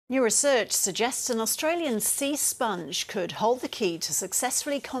New research suggests an Australian sea sponge could hold the key to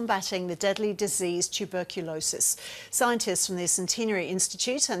successfully combating the deadly disease tuberculosis. Scientists from the Centenary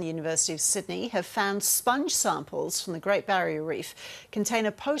Institute and the University of Sydney have found sponge samples from the Great Barrier Reef contain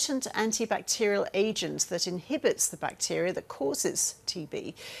a potent antibacterial agent that inhibits the bacteria that causes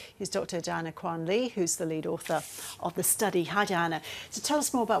TB. Here's Dr. Diana Quan, who's the lead author of the study. Hi, Diana. So tell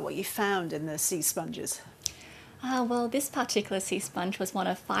us more about what you found in the sea sponges. Well, this particular sea sponge was one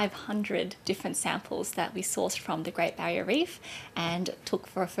of 500 different samples that we sourced from the Great Barrier Reef and took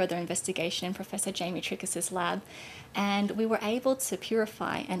for a further investigation in Professor Jamie Trickis's lab. And we were able to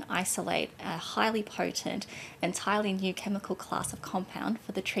purify and isolate a highly potent, entirely new chemical class of compound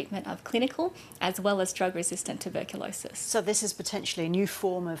for the treatment of clinical as well as drug-resistant tuberculosis. So this is potentially a new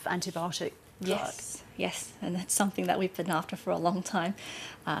form of antibiotic drug? Yes, and that's something that we've been after for a long time.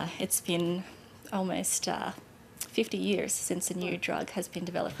 It's been almost 50 years since a new drug has been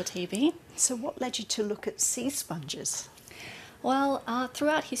developed for TB. So what led you to look at sea sponges? Well,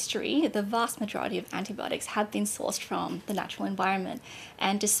 throughout history, the vast majority of antibiotics have been sourced from the natural environment.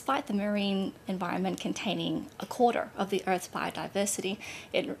 And despite the marine environment containing a quarter of the Earth's biodiversity,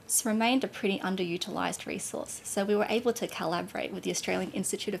 it's remained a pretty underutilised resource. So we were able to collaborate with the Australian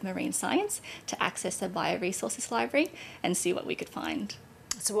Institute of Marine Science to access their bioresources library and see what we could find.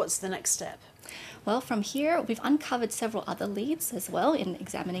 So what's the next step? Well, from here, we've uncovered several other leads as well in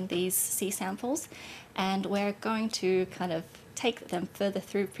examining these sea samples, and we're going to kind of take them further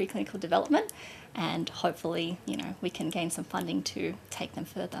through preclinical development, and hopefully, we can gain some funding to take them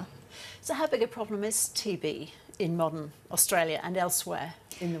further. So how big a problem is TB in modern Australia and elsewhere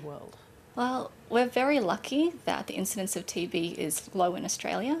in the world? Well, we're very lucky that the incidence of TB is low in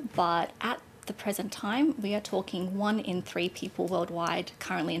Australia, but at the present time, we are talking 1 in 3 people worldwide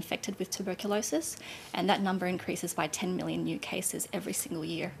currently infected with tuberculosis, and that number increases by 10 million new cases every single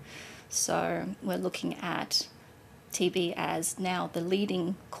year. So we're looking at TB as now the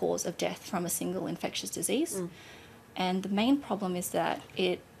leading cause of death from a single infectious disease. And the main problem is that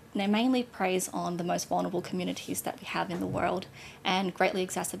it mainly preys on the most vulnerable communities that we have in the world and greatly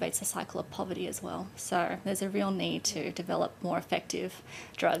exacerbates the cycle of poverty as well. So there's a real need to develop more effective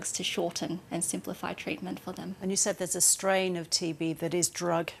drugs to shorten and simplify treatment for them. And you said there's a strain of TB that is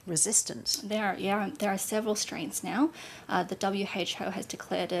drug resistant. There are several strains now. The WHO has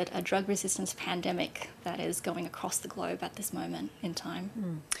declared it a drug resistance pandemic that is going across the globe at this moment in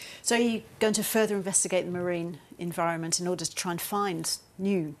time. So are you going to further investigate the marine environment in order to try and find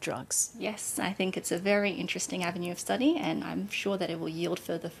new drugs? Yes, I think it's a very interesting avenue of study, and I'm sure that it will yield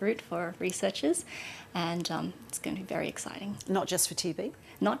further fruit for researchers, and it's going to be very exciting. Not just for TB?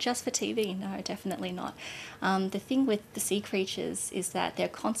 Not just for TB, no, definitely not. The thing with the sea creatures is that they're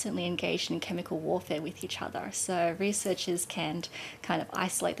constantly engaged in chemical warfare with each other, so researchers can kind of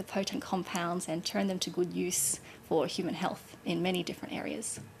isolate the potent compounds and turn them to good use for human health in many different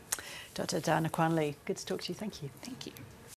areas. Dr. Diana Quan, good to talk to you. Thank you. Thank you.